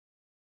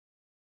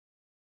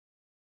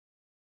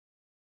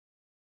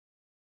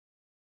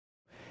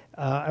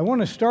I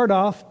want to start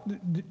off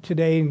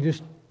today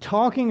just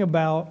talking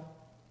about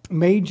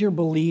major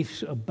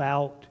beliefs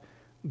about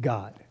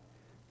God,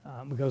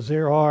 because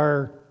there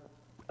are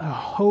a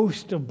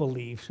host of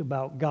beliefs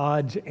about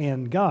gods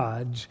and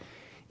gods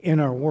in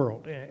our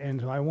world.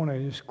 And so I want to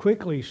just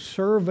quickly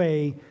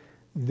survey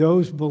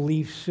those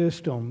belief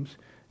systems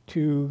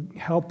to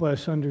help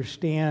us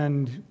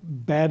understand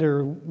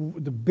better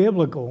the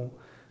biblical,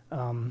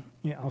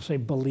 I'll say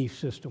belief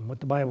system, what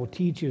the Bible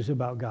teaches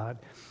about God.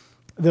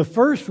 The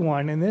first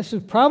one, and this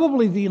is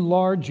probably the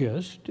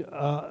largest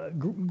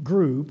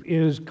group,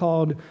 is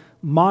called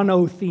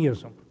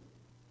monotheism.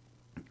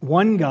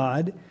 One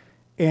God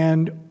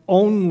and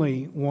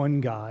only one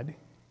God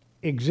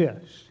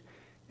exists.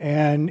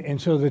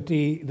 And so that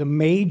the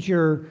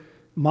major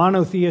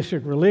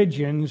monotheistic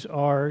religions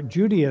are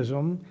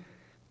Judaism,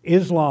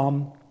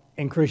 Islam,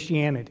 and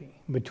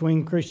Christianity.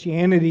 Between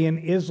Christianity and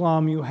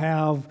Islam, you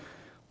have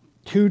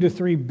 2 to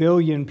 3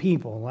 billion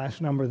people,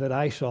 last number that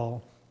I saw,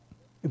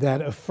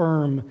 that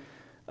affirm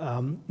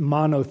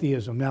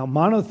monotheism. Now,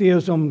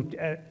 monotheism,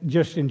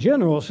 just in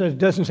general,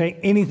 doesn't say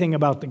anything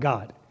about the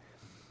God.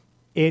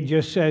 It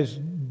just says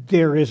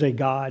there is a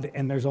God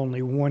and there's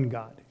only one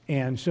God.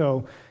 And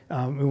so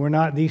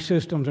these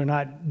systems are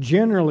not,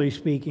 generally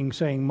speaking,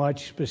 saying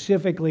much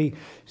specifically,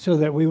 so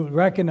that we would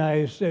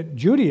recognize that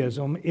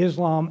Judaism,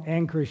 Islam,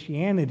 and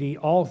Christianity,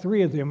 all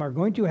three of them are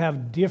going to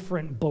have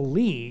different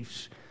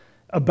beliefs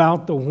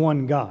about the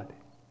one God.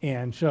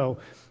 And so,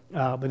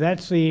 but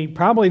that's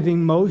probably the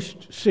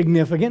most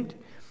significant.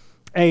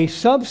 A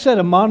subset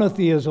of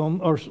monotheism,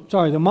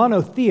 the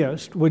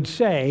monotheist would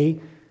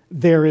say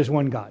there is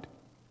one God.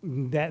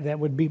 That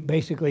would be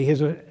basically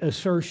his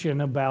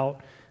assertion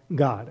about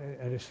God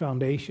at its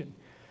foundation.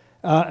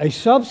 A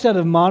subset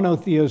of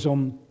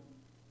monotheism,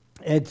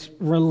 it's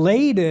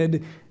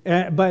related,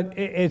 but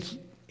it's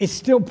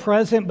still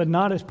present, but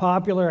not as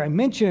popular. I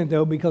mention it,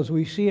 though, because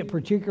we see it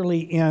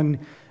particularly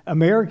in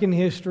American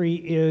history,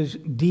 is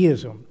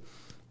deism.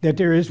 That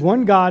there is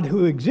one God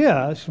who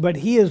exists, but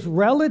he is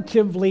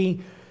relatively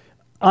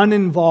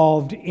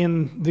uninvolved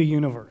in the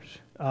universe.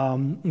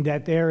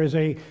 That there is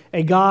a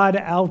God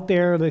out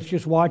there that's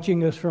just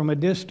watching us from a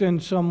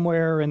distance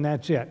somewhere, and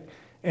that's it.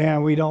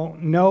 And we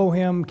don't know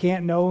him,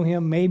 can't know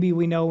him, maybe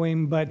we know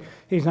him, but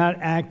he's not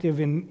active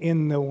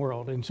in the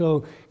world. And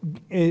so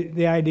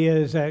the idea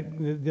is that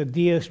the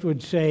deist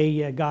would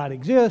say God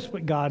exists,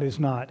 but God is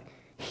not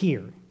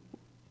here.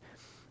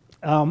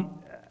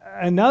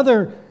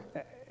 Another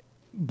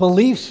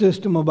belief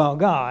system about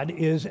God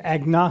is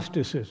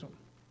agnosticism.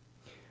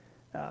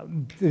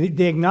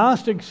 The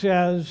agnostic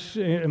says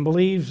and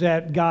believes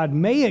that God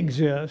may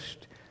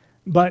exist,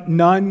 but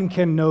none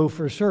can know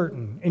for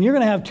certain. And you're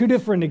going to have two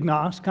different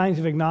kinds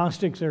of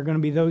agnostics. There are going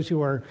to be those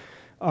who are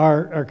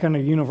kind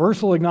of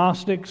universal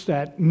agnostics,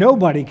 that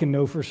nobody can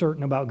know for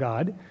certain about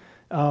God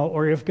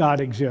or if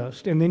God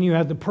exists. And then you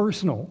have the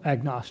personal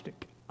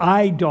agnostic.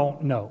 I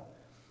don't know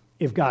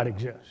if God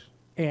exists.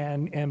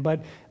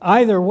 But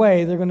either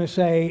way, they're going to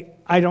say,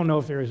 I don't know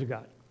if there is a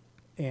God.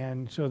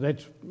 And so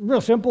that's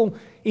real simple.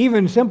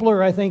 Even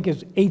simpler, I think,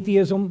 is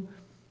atheism.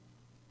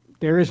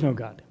 There is no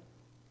God.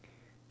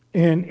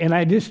 And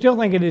I just still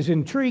think it is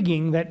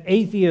intriguing that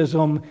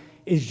atheism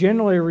is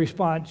generally a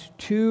response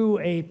to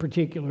a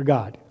particular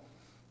God.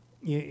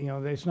 You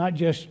know, it's not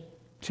just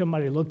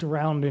somebody looked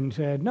around and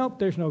said, nope,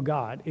 there's no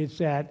God. It's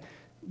that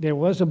there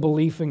was a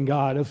belief in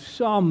God of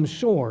some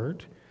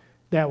sort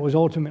that was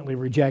ultimately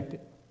rejected.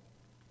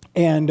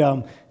 And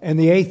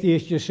the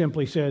atheist just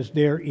simply says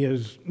there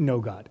is no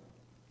God.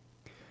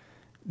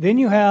 Then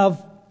you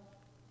have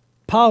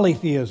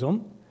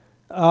polytheism.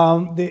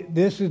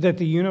 This is that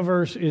the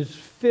universe is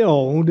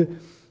filled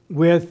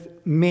with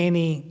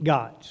many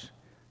gods.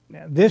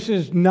 Now, this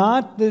is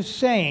not the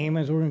same,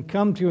 as we're going to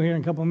come to here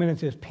in a couple of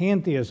minutes, as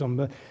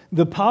pantheism.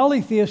 The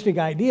polytheistic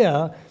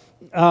idea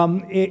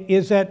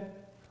is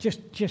that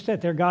just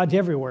that there are gods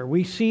everywhere.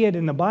 We see it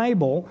in the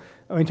Bible.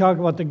 When we talk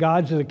about the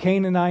gods of the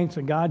Canaanites,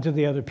 the gods of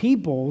the other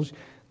peoples,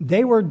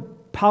 they were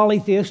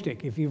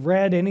polytheistic. If you've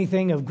read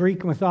anything of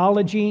Greek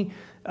mythology,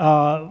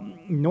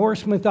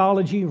 Norse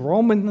mythology,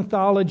 Roman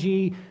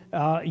mythology,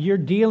 you're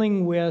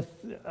dealing with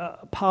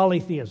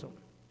polytheism.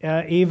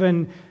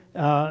 Even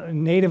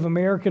Native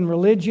American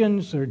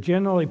religions are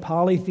generally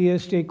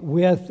polytheistic,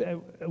 with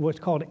what's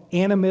called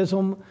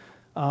animism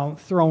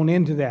thrown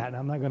into that.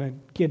 I'm not going to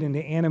get into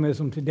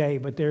animism today,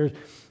 but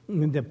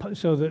many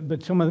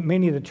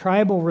of the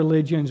tribal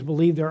religions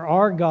believe there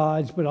are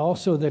gods, but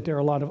also that there are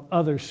a lot of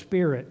other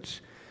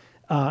spirits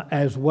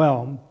as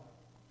well.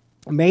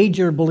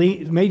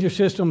 Major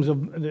systems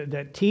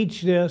that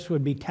teach this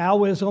would be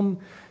Taoism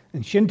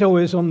and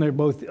Shintoism. They're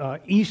both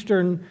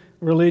Eastern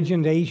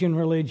religions, Asian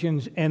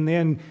religions, and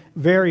then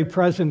very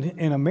present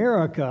in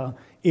America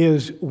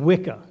is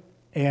Wicca.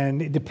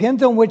 And it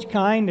depends on which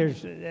kind.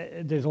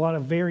 There's a lot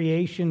of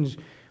variations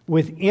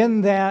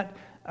within that,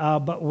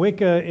 but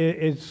Wicca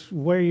is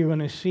where you're going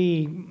to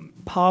see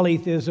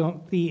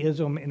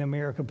polytheism in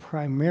America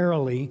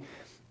primarily.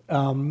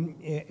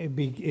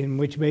 in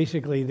which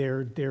basically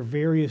they're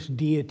various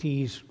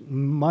deities,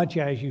 much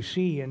as you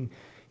see in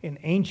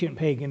ancient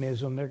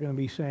paganism. They're going to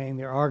be saying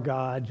there are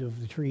gods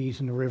of the trees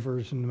and the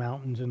rivers and the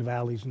mountains and the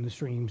valleys and the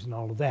streams and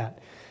all of that.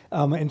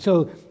 And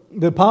so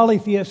the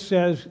polytheist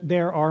says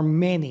there are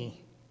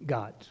many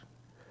gods.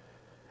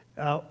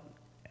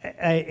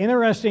 An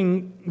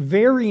interesting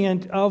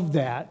variant of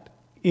that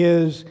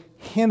is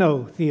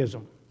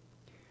henotheism.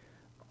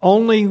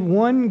 Only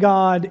one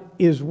God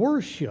is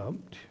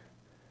worshipped,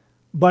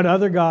 but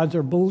other gods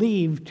are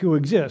believed to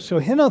exist. So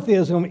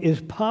henotheism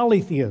is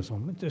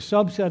polytheism. It's a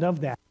subset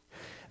of that.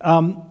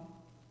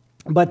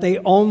 But they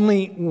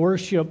only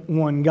worship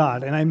one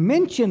God. And I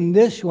mention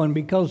this one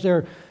because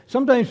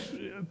sometimes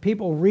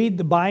people read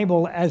the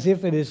Bible as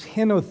if it is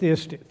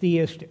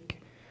henotheistic,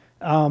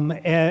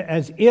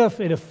 as if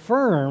it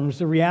affirms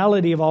the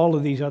reality of all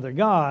of these other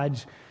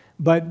gods,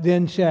 but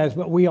then says,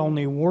 but we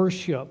only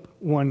worship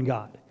one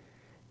God.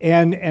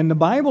 And the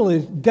Bible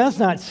does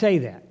not say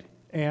that.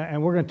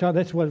 And we're going to talk,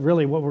 that's what we're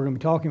going to be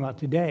talking about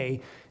today,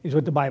 is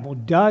what the Bible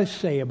does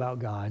say about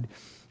God.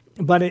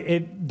 But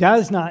it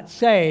does not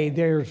say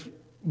there's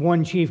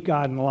one chief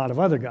God and a lot of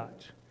other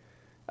gods.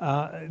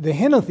 The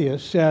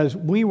henotheist says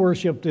we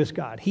worship this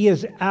God. He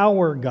is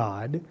our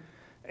God,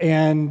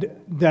 and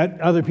that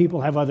other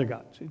people have other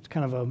gods. It's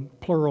kind of a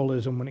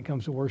pluralism when it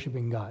comes to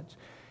worshiping gods.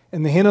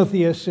 And the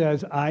henotheist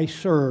says, I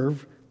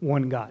serve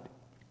one God.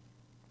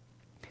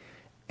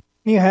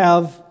 You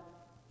have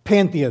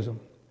pantheism,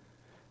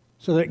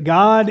 so that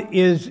God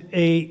is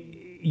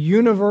a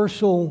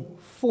universal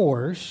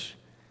force.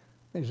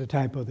 There's a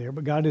typo there,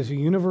 but God is a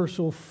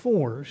universal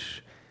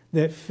force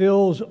that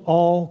fills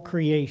all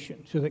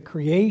creation, so that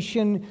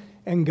creation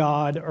and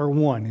God are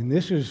one. And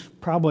this is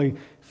probably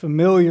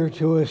familiar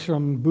to us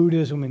from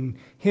Buddhism and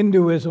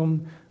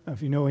Hinduism.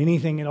 If you know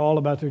anything at all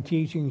about their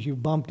teachings,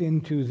 you've bumped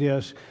into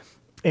this.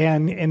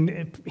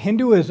 And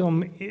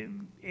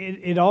Hinduism,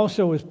 it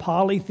also is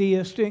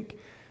polytheistic,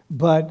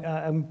 but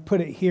I put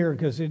it here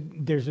because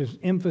there's this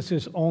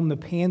emphasis on the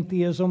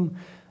pantheism.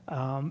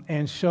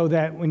 And so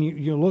that when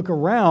you look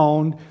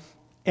around,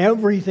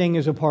 everything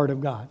is a part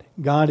of God.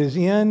 God is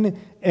in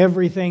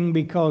everything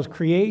because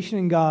creation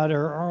and God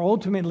are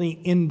ultimately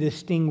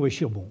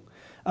indistinguishable.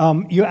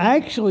 You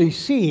actually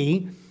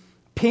see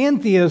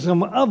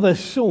pantheism of a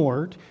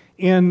sort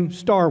in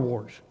Star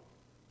Wars.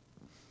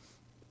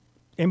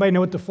 Anybody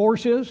know what the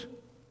Force is?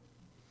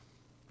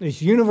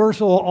 This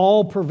universal,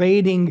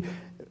 all-pervading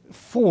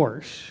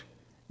force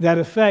that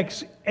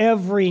affects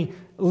every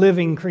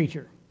living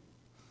creature.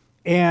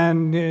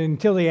 And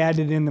until they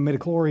added in the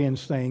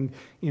midichlorians thing,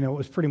 it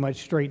was pretty much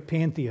straight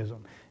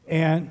pantheism.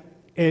 And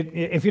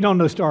if you don't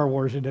know Star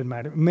Wars, it doesn't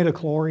matter.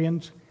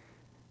 Midichlorians,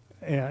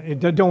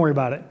 don't worry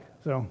about it.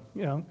 So,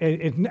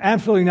 it's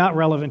absolutely not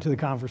relevant to the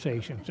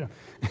conversation. So.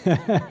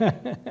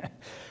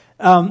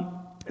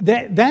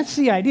 That's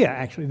the idea,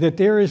 actually, that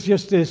there is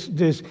just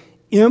this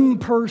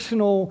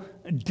impersonal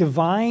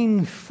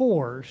divine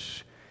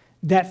force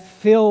that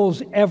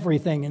fills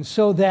everything. And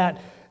so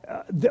that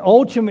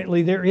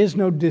ultimately there is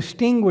no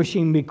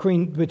distinguishing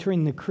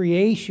between the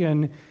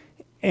creation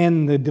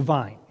and the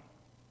divine.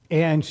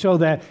 And so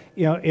that,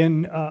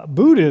 in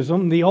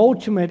Buddhism, the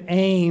ultimate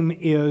aim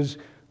is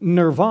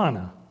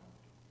nirvana.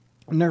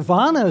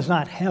 Nirvana is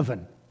not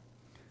heaven.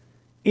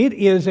 It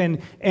is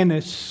an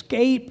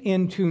escape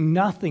into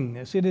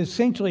nothingness. It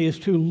essentially is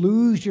to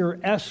lose your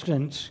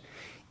essence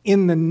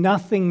in the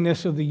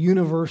nothingness of the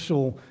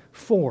universal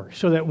force.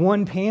 So that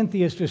one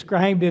pantheist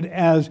described it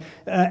as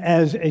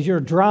your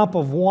drop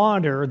of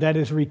water that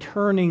is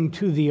returning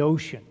to the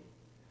ocean.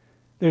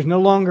 There's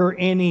no longer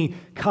any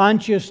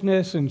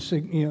consciousness, and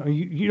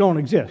you don't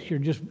exist. You're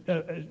just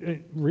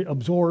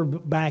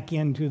absorbed back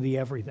into the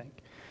everything.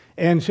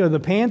 And so the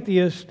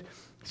pantheist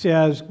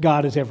says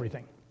God is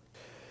everything.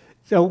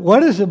 So what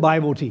does the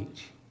Bible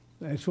teach?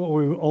 That's what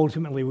we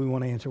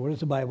want to answer. What does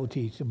the Bible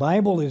teach? The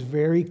Bible is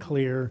very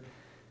clear.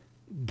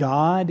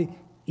 God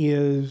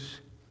is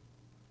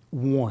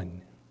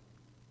one.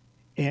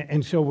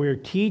 And so we're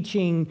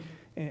teaching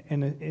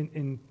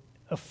and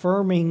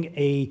affirming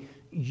a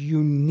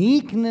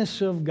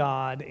uniqueness of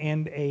God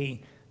and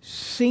a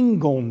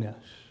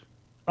singleness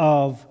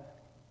of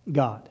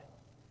God.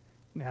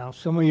 Now,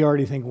 some of you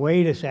already think,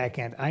 wait a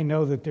second, I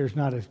know that there's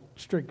not a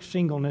strict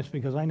singleness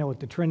because I know what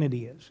the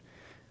Trinity is.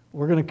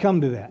 We're going to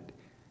come to that.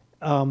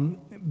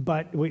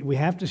 But we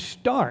have to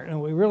start,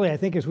 and I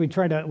think as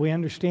we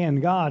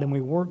understand God and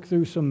we work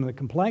through some of the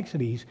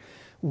complexities,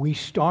 we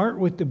start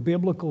with the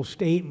biblical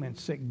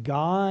statements that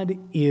God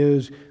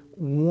is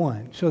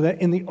one. So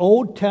that in the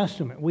Old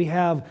Testament, we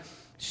have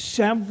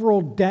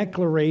several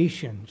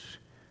declarations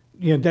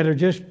that are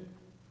just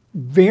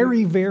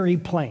very, very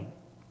plain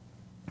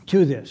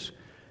to this.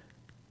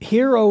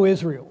 Hear, O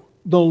Israel,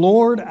 the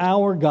Lord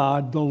our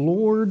God, the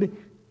Lord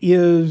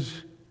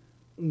is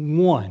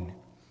one.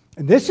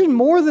 And this is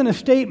more than a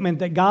statement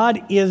that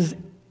God is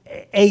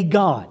a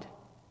God.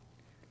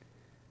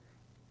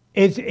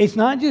 It's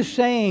not just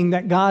saying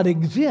that God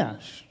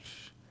exists.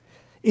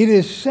 It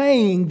is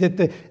saying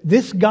that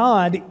this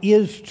God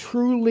is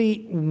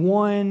truly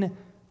one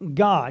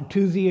God,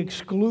 to the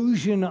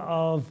exclusion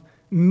of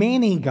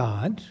many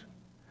gods,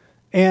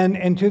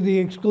 and to the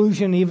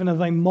exclusion even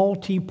of a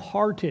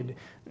multi-parted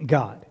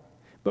God,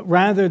 but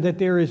rather that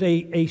there is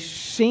a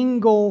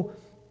single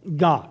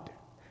God.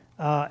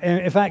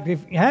 And in fact,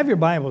 if you have your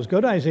Bibles,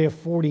 go to Isaiah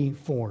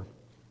 44.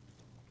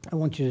 I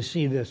want you to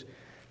see this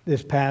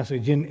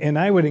passage. And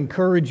I would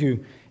encourage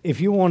you, if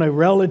you want a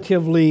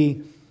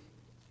relatively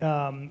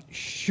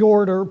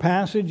shorter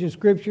passage of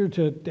Scripture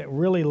that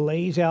really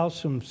lays out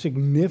some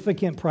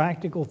significant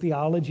practical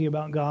theology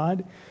about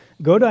God,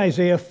 go to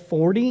Isaiah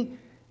 40.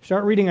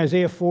 Start reading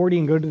Isaiah 40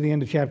 and go to the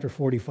end of chapter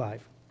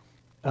 45.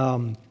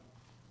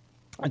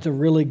 It's a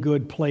really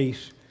good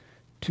place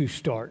to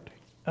start.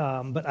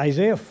 But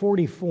Isaiah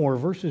 44,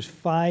 verses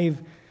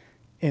 5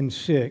 and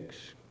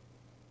 6,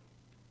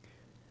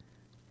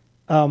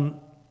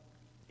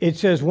 it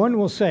says, "One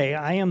will say,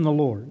 I am the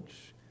Lord's.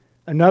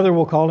 Another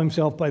will call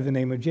himself by the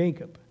name of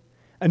Jacob.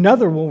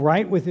 Another will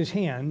write with his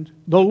hand,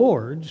 the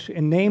Lord's,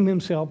 and name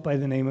himself by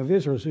the name of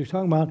Israel." So he's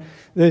talking about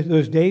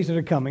those days that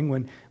are coming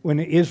when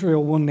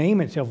Israel will name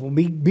itself, will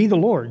be the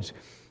Lord's.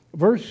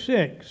 Verse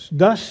 6,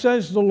 "Thus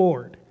says the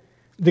Lord,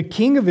 the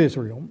King of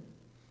Israel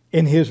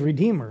and his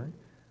Redeemer,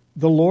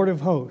 the Lord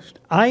of hosts.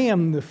 I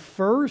am the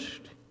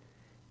first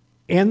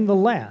and the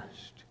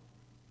last.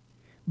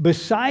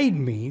 Beside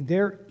me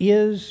there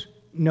is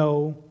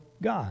no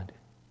God."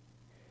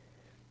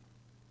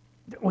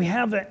 We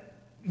have that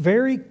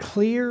very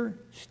clear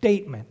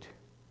statement.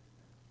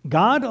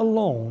 God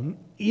alone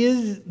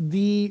is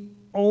the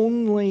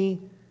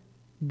only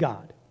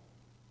God.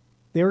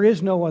 There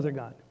is no other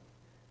God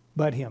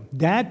but Him.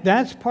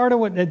 That's part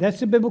of that's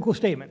the biblical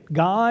statement.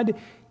 God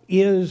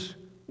is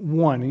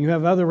one. And you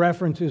have other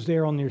references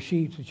there on your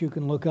sheets that you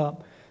can look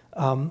up.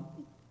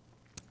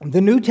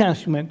 The New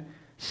Testament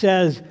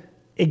says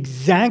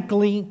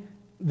exactly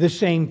the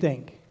same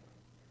thing.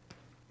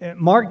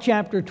 Mark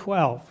chapter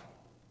 12,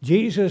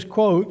 Jesus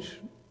quotes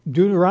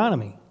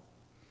Deuteronomy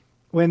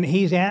when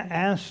he's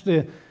asked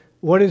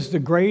what is the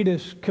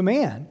greatest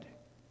command.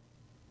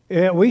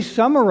 We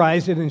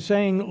summarize it in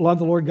saying, "Love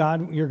the Lord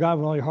God, your God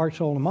with all your heart,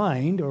 soul, and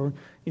mind." Or,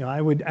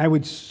 I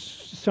would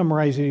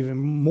summarize it even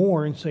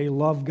more and say,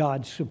 "Love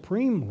God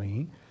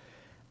supremely."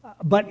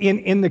 But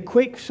in the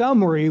quick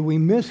summary, we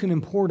miss an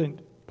important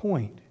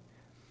point.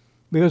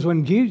 Because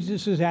when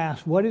Jesus is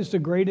asked, what is the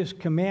greatest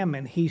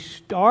commandment, he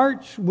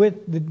starts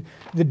with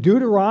the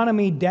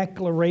Deuteronomy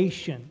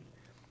declaration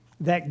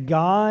that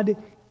God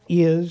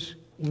is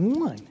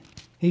one.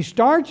 He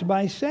starts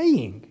by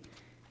saying,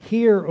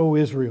 "Hear, O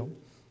Israel,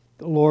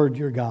 the Lord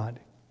your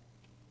God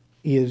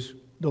is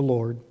the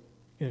Lord."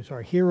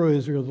 Hear, O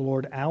Israel, the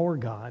Lord our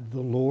God, the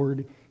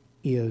Lord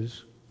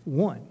is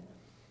one.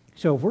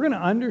 So if we're going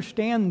to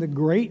understand the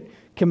great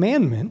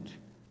commandment,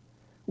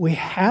 we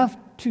have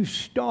to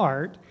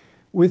start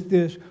with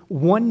this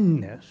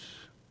oneness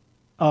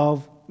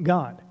of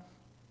God.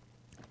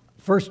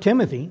 1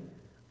 Timothy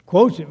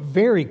quotes it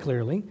very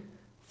clearly,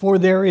 "For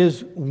there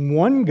is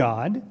one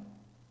God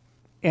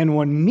and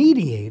one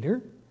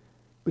mediator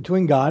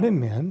between God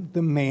and men,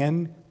 the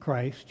man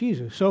Christ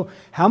Jesus." So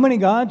how many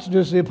gods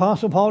does the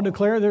Apostle Paul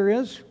declare there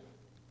is?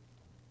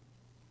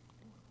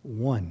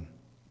 One.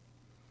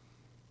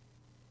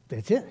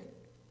 That's it.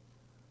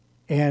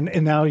 And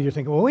now you're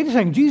thinking, well, wait a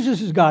second,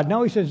 Jesus is God.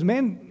 Now he says,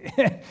 man,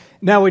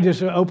 now we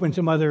just open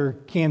some other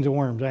cans of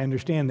worms. I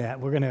understand that.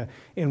 We're going to,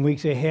 in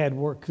weeks ahead,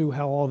 work through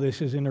how all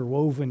this is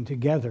interwoven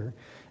together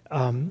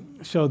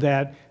so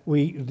that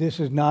this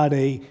is not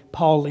a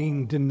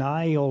Pauline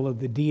denial of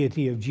the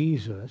deity of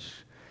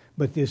Jesus,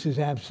 but this is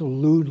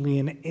absolutely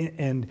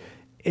an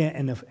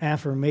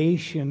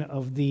affirmation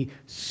of the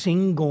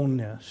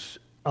singleness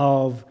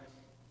of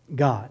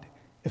God.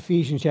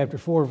 Ephesians chapter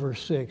 4,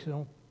 verse 6. I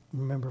don't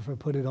remember if I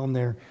put it on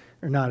there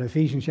or not.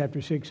 Ephesians chapter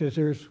 6 says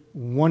there's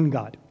one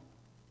God.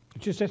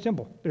 It's just that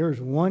simple. There's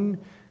one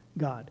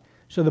God.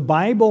 So the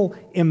Bible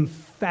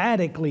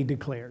emphatically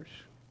declares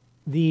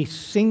the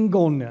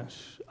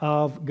singleness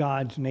of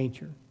God's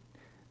nature,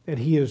 that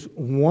He is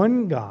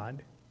one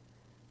God,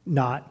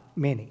 not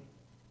many.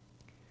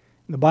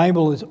 The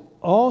Bible is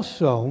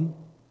also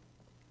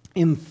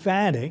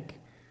emphatic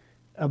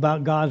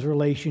about God's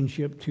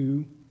relationship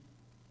to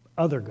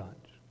other gods.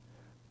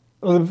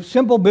 Well, the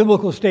simple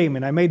biblical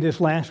statement, I made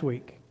this last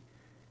week,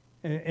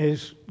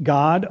 is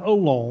God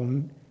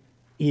alone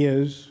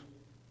is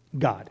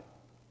God.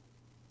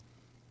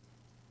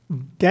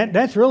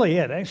 That's really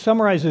it. It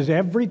summarizes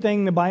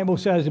everything the Bible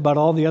says about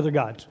all the other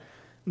gods.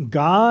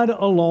 God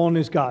alone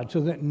is God, so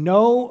that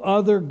no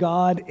other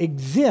God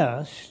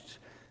exists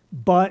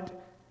but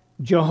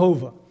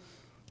Jehovah.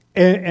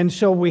 And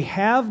so we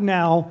have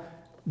now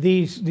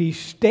these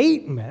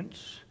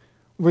statements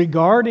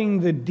regarding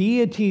the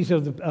deities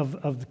of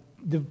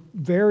the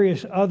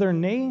various other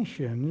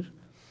nations,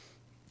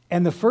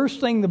 and the first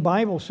thing the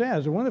Bible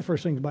says, or one of the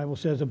first things the Bible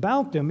says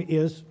about them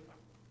is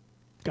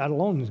God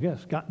alone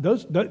exists.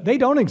 They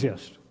don't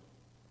exist.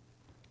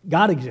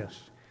 God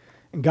exists.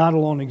 and God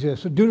alone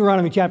exists. So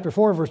Deuteronomy chapter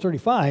 4, verse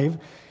 35,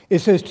 it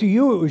says, "To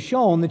you it was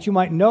shown that you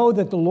might know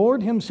that the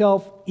Lord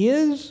himself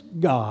is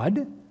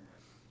God.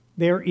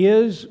 There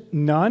is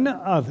none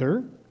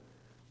other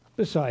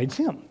besides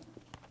him."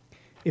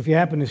 If you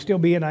happen to still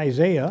be in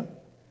Isaiah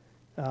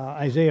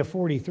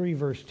 43,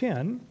 verse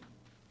 10,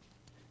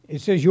 it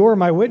says, "You are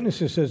my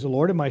witnesses, says the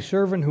Lord, and my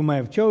servant whom I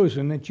have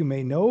chosen, that you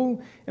may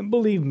know and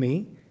believe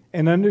me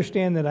and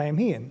understand that I am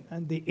he." And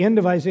at the end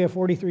of Isaiah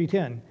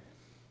 43:10,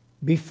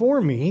 "Before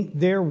me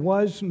there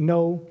was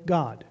no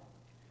God,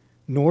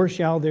 nor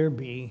shall there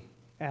be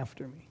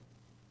after me."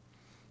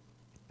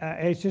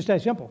 It's just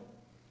that simple.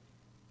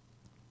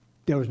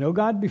 There was no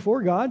God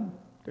before God.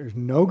 There's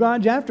no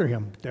gods after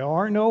him. There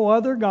are no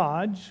other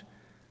gods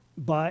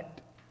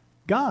but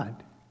God.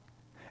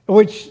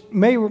 Which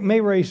may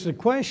raise the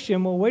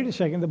question, well, wait a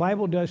second, the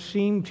Bible does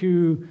seem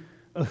to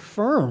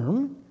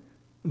affirm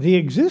the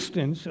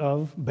existence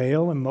of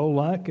Baal and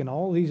Molech and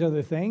all these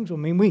other things. I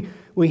mean,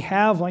 we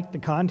have like the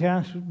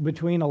contest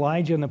between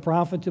Elijah and the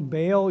prophets of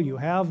Baal. You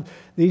have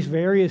these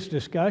various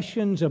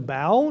discussions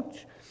about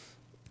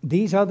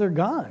these other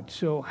gods.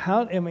 So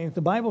if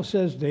the Bible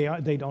says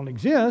they don't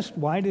exist,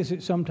 why does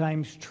it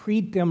sometimes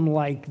treat them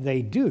like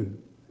they do?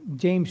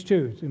 James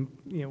 2,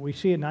 we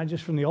see it not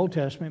just from the Old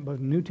Testament, but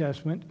the New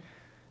Testament.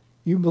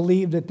 "You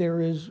believe that there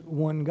is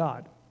one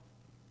God.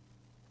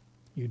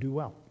 You do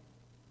well."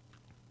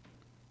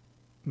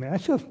 I mean,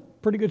 that's a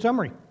pretty good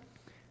summary.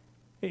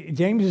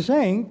 James is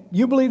saying,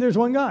 you believe there's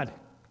one God.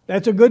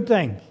 That's a good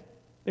thing.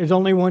 There's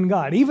only one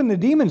God. Even the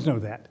demons know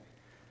that.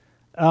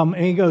 And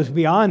he goes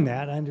beyond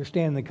that. I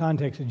understand the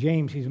context of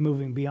James. He's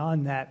moving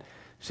beyond that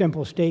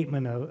simple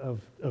statement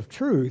of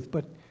truth,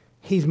 but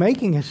he's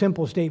making a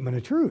simple statement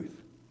of truth.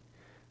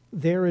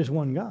 There is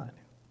one God.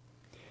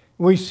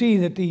 We see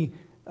that the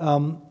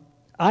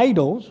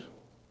idols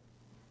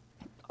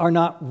are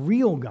not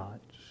real gods,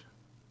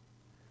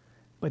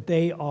 but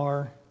they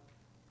are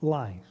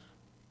lies.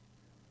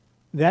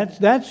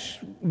 That's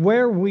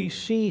where we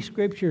see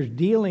Scriptures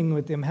dealing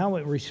with them, how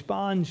it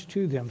responds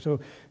to them. So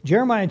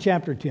Jeremiah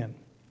chapter 10.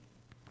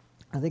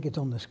 I think it's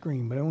on the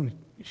screen, but I want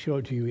to show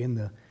it to you in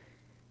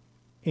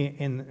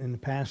the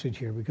passage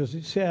here, because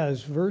it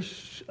says,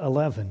 verse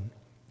 11,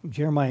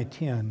 Jeremiah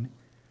 10,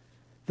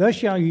 "Thus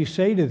shall you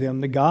say to them,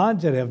 the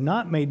gods that have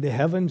not made the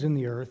heavens and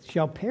the earth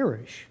shall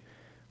perish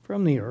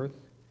from the earth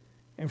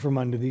and from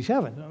under these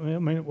heavens." I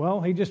mean,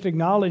 well, he just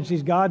acknowledged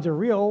these gods are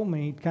real. I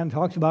mean, he kind of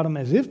talks about them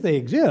as if they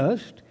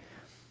exist.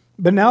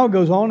 But now it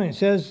goes on and it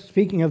says,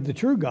 speaking of the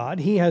true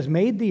God, "He has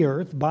made the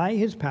earth by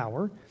his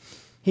power.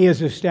 He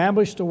has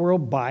established the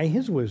world by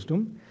his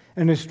wisdom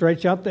and has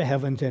stretched out the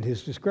heavens at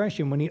his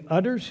discretion. When he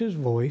utters his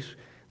voice,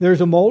 there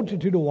is a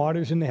multitude of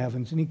waters in the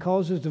heavens, and he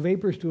causes the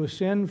vapors to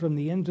ascend from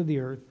the ends of the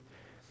earth.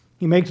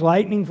 He makes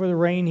lightning for the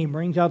rain. He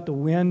brings out the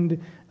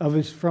wind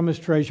from his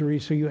treasury."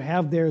 So you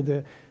have there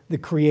the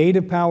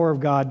creative power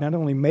of God, not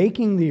only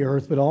making the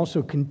earth, but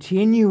also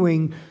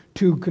continuing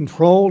to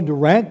control,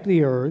 direct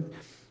the earth.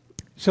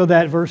 So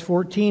that, verse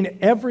 14,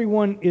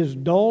 "Everyone is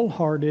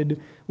dull-hearted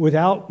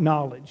without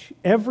knowledge.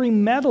 Every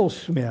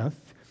metalsmith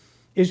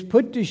is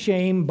put to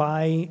shame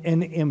by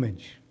an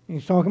image."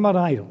 He's talking about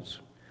idols.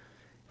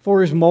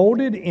 "For his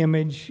molded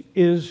image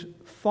is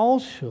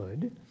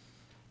falsehood.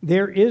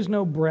 There is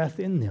no breath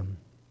in them.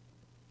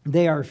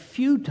 They are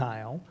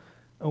futile,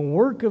 a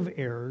work of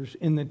errors.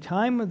 In the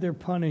time of their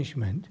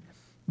punishment,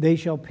 they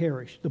shall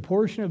perish. The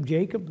portion of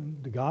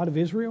Jacob, the God of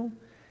Israel,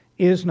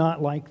 is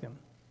not like them.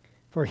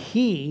 For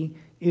he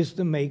is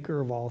the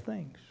maker of all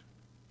things.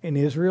 And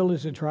Israel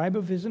is the tribe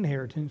of his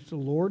inheritance. The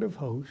Lord of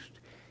hosts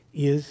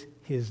is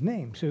his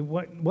name." So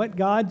what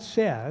God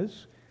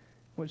says,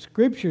 what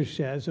Scripture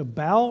says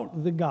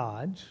about the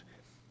gods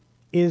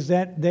is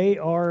that they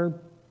are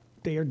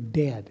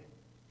dead.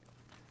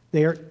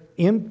 They are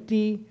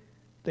empty.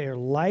 They are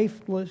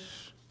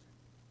lifeless.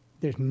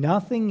 There's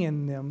nothing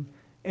in them.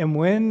 And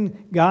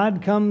when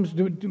God comes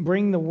to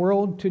bring the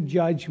world to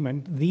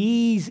judgment,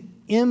 these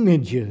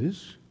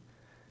images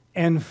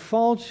and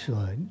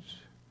falsehoods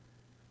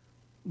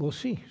will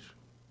cease.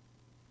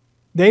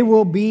 They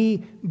will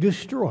be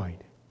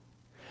destroyed.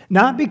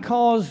 Not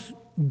because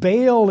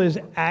Baal is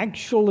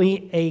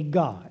actually a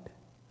god,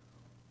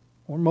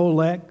 or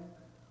Molech,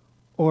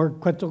 or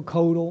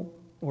Quetzalcoatl,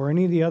 or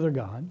any of the other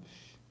gods.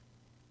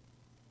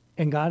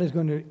 And God is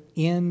going to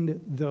end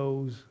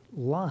those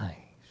lies.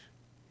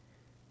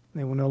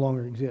 They will no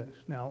longer exist.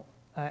 Now,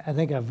 I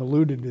think I've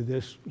alluded to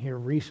this here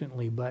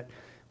recently, but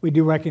we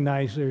do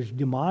recognize there's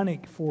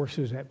demonic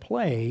forces at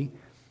play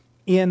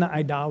in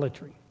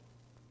idolatry.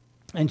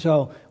 And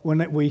so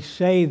when we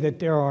say that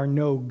there are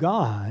no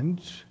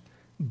gods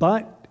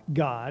but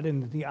God,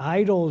 and that the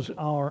idols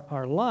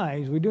are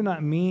lies, we do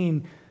not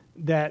mean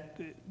that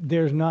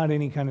there's not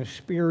any kind of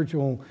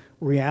spiritual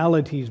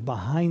realities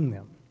behind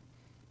them.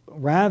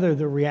 Rather,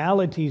 the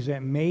realities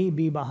that may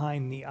be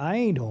behind the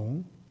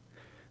idol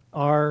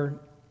are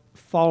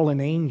fallen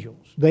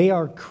angels. They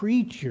are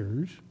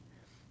creatures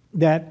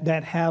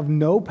that have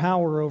no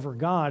power over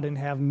God and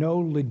have no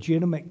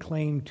legitimate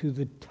claim to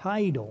the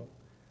title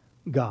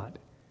God.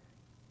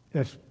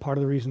 That's part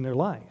of the reason they're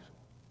lies.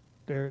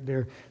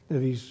 They're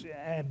these,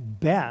 at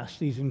best,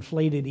 these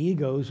inflated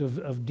egos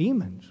of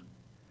demons.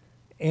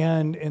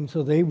 And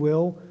so they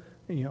will,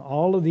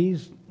 all of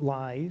these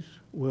lies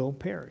will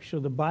perish. So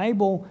the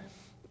Bible,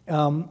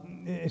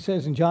 it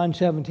says in John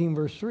 17,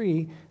 verse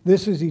 3,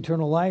 this is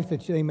eternal life,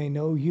 that they may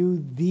know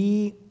you,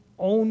 the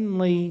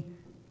only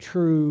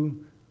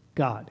true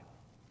God,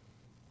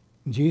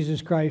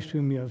 Jesus Christ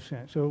whom you have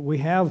sent. So we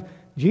have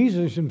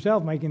Jesus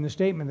himself making the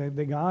statement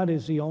that God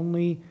is the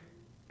only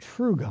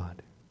true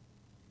God.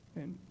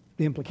 And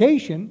the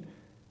implication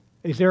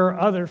is there are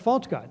other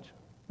false gods.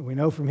 We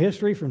know from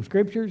history, from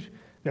scriptures,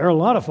 there are a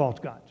lot of false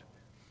gods.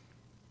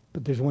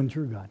 But there's one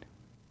true God.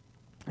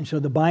 And so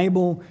the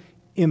Bible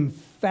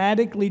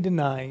emphatically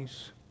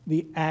denies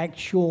the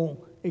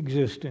actual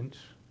existence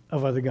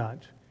of other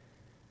gods.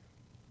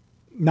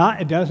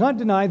 It does not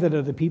deny that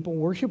other people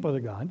worship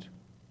other gods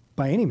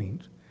by any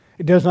means.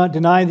 It does not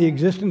deny the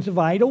existence of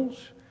idols.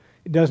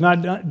 It does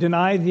not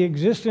deny the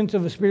existence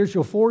of a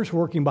spiritual force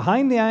working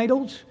behind the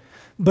idols,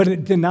 but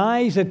it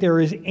denies that there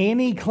is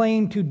any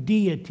claim to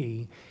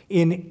deity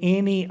in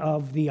any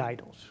of the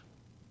idols.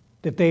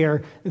 That they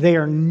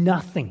are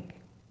nothing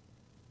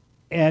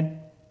at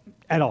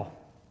all.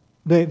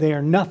 They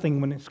are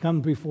nothing when it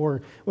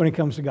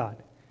comes to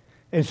God.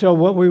 And so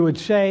what we would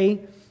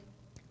say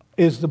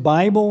is the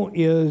Bible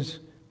is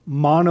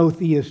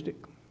monotheistic.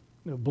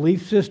 The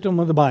belief system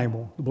of the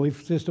Bible, the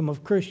belief system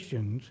of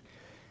Christians,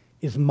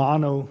 is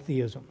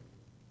monotheism.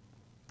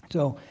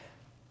 So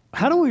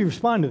how do we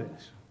respond to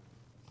this?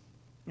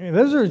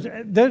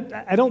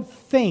 I don't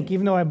think,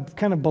 even though I've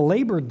kind of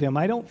belabored them,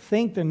 I don't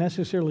think they're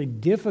necessarily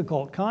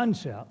difficult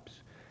concepts.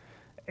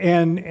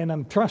 And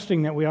I'm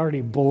trusting that we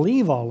already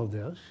believe all of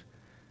this.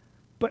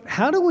 But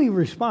how do we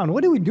respond?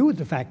 What do we do with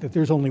the fact that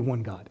there's only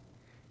one God?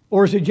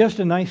 Or is it just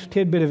a nice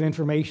tidbit of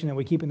information that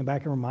we keep in the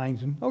back of our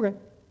minds and, okay,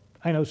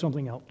 I know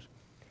something else?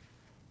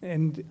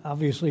 And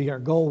obviously our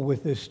goal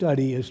with this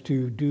study is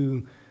to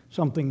do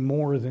something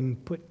more than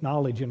put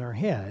knowledge in our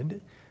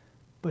head,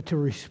 but to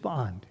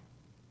respond.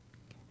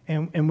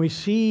 And we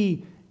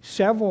see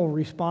several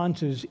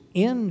responses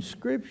in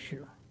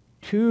Scripture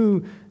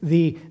to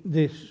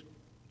this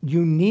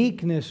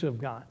uniqueness of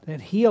God, that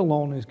He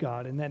alone is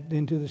God,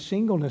 and to the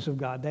singleness of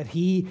God, that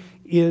He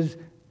is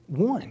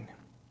one.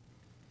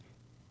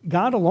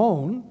 God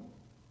alone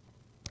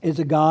is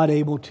a God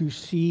able to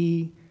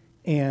see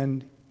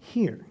and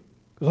hear.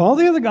 Because all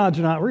the other gods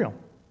are not real.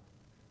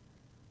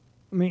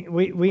 I mean,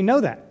 we know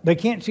that. They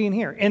can't see and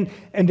hear.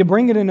 And to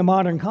bring it into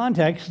modern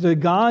context, the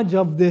gods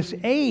of this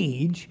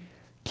age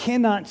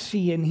cannot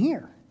see and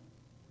hear.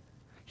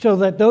 So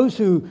that those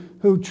who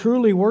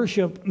truly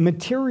worship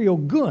material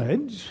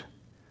goods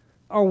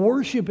are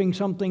worshiping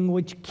something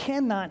which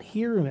cannot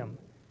hear them,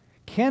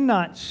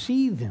 cannot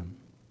see them.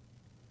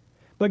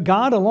 But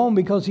God alone,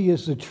 because He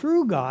is the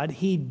true God,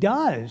 He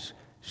does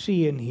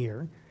see and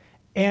hear.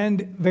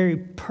 And very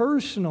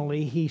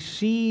personally, He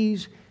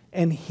sees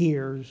and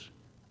hears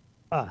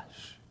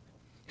us.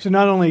 So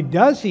not only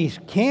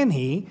can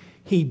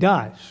He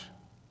does.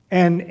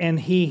 And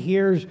He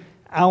hears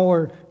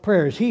our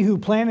prayers. He who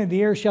planted the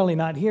ear, shall He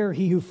not hear?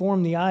 He who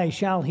formed the eye,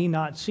 shall He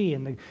not see?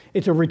 And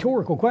it's a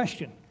rhetorical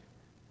question.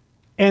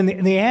 And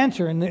the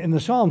answer in the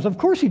Psalms, of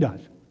course He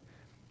does.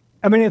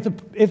 I mean,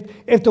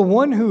 if the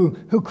one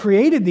who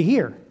created the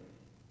ear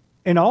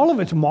and all of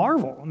its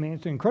marvel, I mean,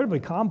 it's incredibly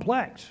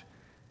complex.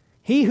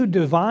 He who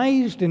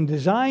devised and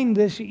designed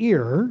this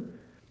ear,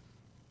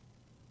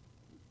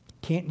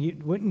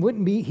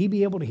 wouldn't He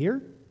be able to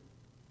hear?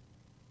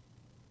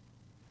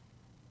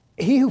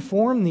 He who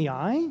formed the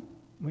eye,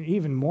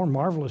 even more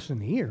marvelous than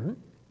the ear,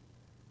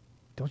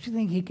 don't you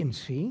think He can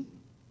see?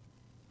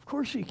 Of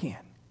course He can.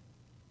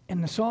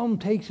 And the psalm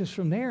takes us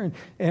from there and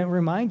it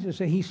reminds us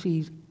that He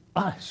sees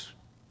us.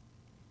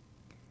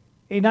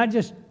 And not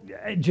just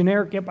a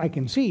generic, yep, I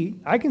can see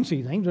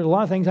things. There's a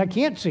lot of things I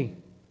can't see.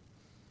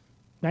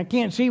 I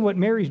can't see what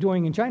Mary's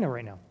doing in China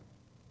right now.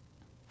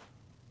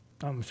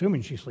 I'm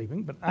assuming she's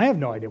sleeping, but I have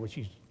no idea what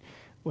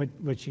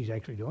she's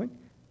actually doing.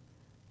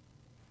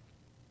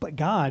 But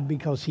God,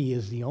 because He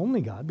is the only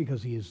God,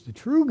 because He is the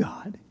true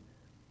God,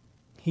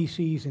 He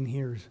sees and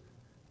hears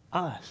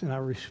us. And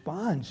our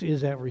response is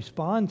that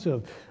response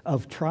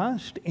of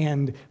trust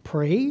and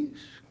praise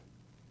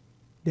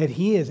that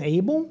He is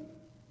able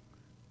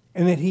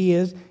and that He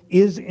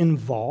is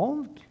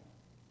involved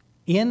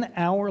in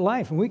our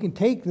life. And we can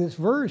take this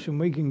verse and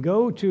we can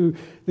go to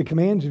the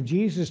commands of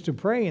Jesus to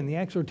pray and the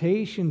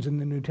exhortations in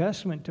the New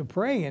Testament to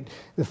pray. And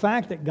the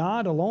fact that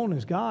God alone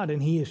is God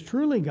and He is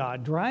truly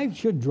God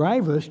should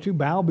drive us to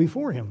bow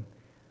before Him,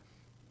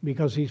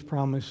 because He's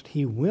promised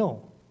He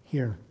will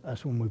hear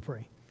us when we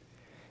pray.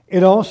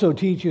 It also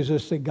teaches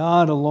us that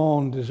God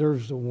alone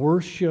deserves the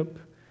worship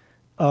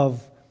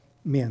of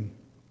men.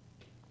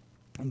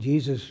 And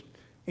Jesus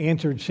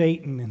answered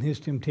Satan and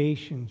his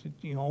temptations that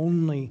you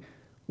only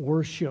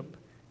worship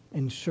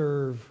and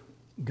serve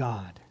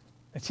God.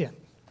 That's it.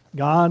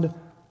 God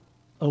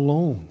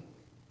alone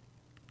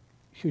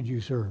should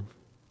you serve.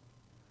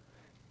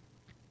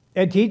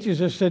 It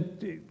teaches us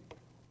that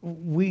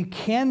we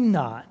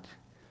cannot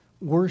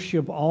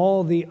worship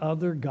all the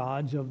other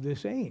gods of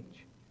this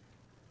age.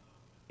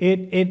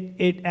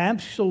 It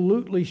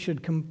absolutely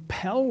should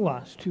compel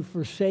us to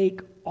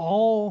forsake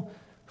all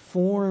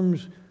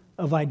forms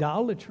of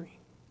idolatry.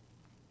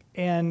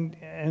 And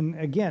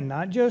again,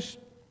 not just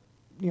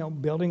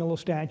building a little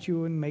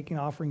statue and making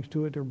offerings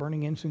to it or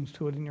burning incense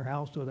to it in your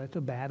house, so that's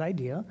a bad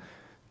idea.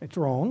 It's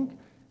wrong.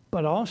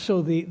 But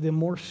also the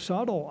more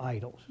subtle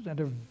idols that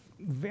are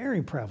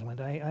very prevalent.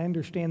 I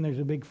understand there's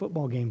a big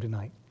football game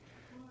tonight.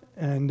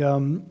 And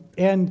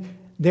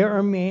there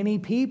are many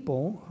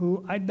people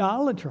who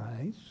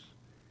idolatrize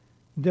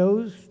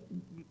those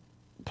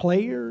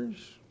players,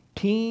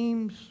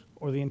 teams,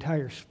 or the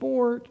entire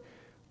sport,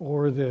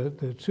 or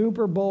the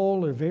Super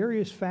Bowl, or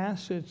various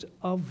facets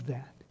of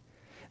that,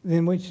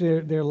 in which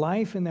their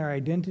life and their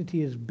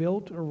identity is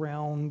built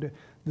around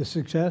the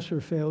success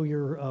or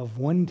failure of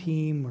one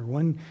team or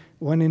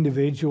one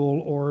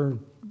individual, or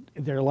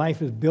their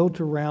life is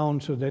built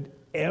around so that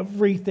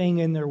everything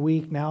in their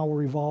week now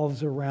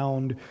revolves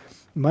around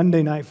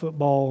Monday night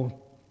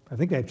football. I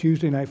think they have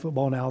Tuesday night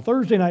football now,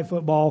 Thursday night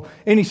football,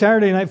 any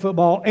Saturday night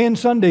football, and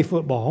Sunday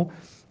football,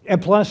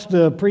 and plus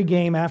the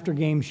pregame,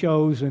 after-game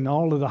shows and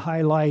all of the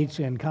highlights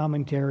and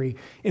commentary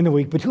in the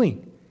week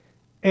between.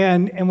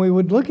 And we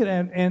would look at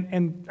that,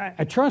 and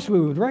I trust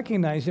we would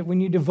recognize that when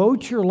you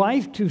devote your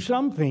life to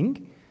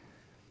something,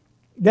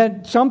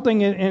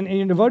 and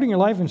you're devoting your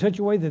life in such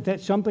a way that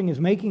something is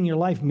making your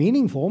life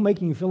meaningful,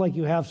 making you feel like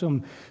you have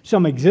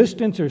some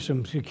existence or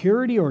some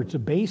security, or it's a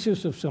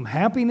basis of some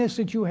happiness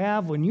that you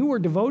have, when you are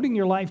devoting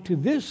your life to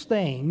this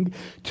thing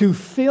to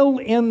fill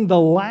in the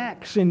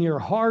lacks in your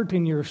heart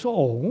and your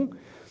soul,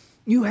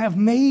 you have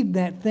made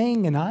that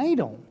thing an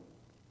idol.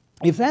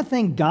 If that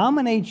thing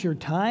dominates your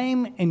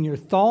time and your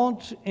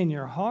thoughts and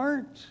your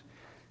heart,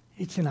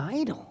 it's an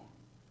idol.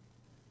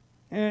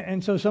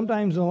 And so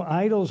sometimes the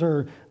idols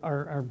are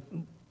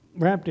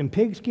wrapped in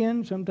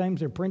pigskin. Sometimes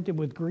they're printed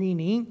with green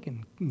ink,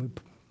 and we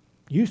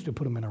used to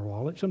put them in our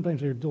wallet.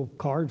 Sometimes they're little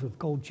cards with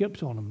gold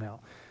chips on them now.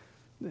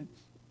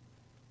 It's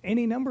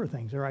any number of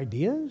things. They're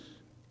ideas.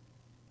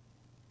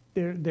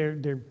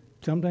 They're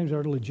sometimes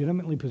are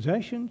legitimately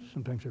possessions.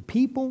 Sometimes they're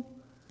people.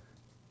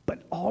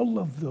 But all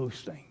of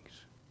those things,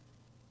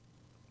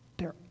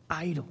 they're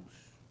idols.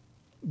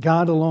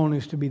 God alone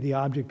is to be the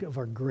object of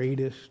our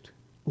greatest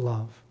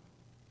love.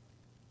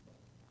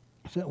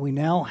 So that we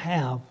now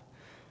have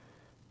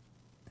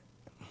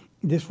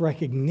this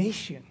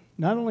recognition,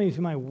 not only is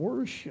my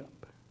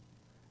worship,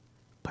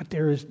 but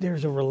there's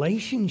a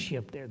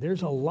relationship there.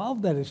 There's a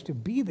love that is to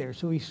be there.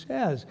 So he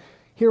says,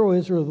 "Hear, O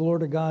Israel, the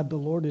Lord our God, the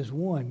Lord is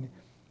one,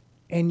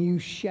 and you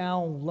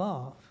shall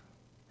love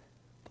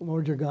the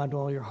Lord your God with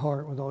all your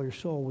heart, with all your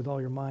soul, with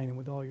all your mind, and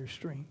with all your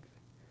strength."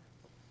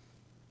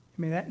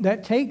 I mean,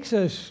 that takes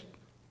us,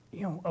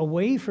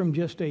 away from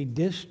just a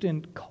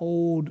distant,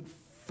 cold,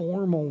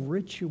 formal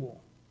ritual.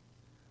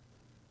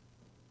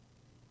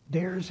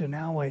 There's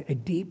now a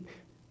deep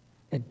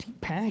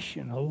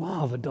passion, a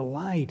love, a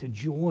delight, a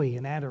joy,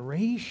 an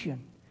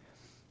adoration.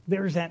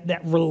 There's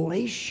that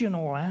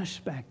relational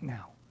aspect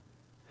now.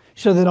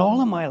 So that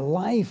all of my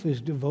life is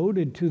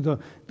devoted to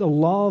the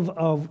love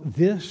of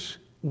this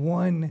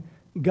one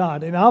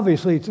God. And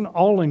obviously it's an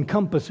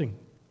all-encompassing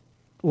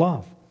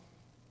love.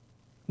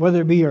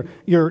 Whether it be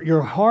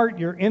your heart,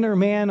 your inner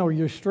man, or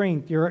your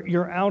strength,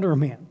 your outer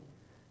man.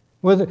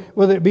 Whether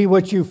it be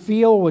what you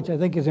feel, which I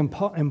think is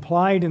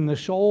implied in the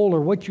soul,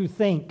 or what you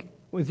think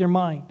with your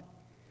mind.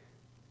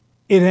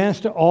 It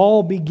has to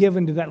all be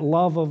given to that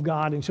love of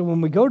God. And so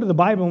when we go to the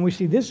Bible and we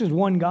see this is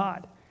one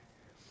God,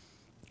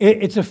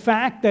 it's a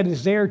fact that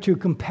is there to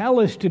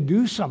compel us to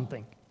do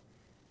something.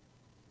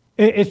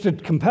 It's to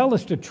compel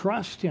us to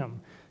trust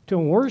Him, to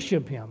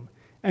worship Him,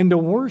 and to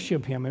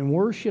worship Him, and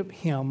worship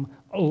Him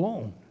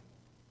alone.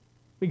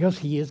 Because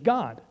He is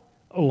God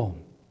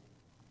alone.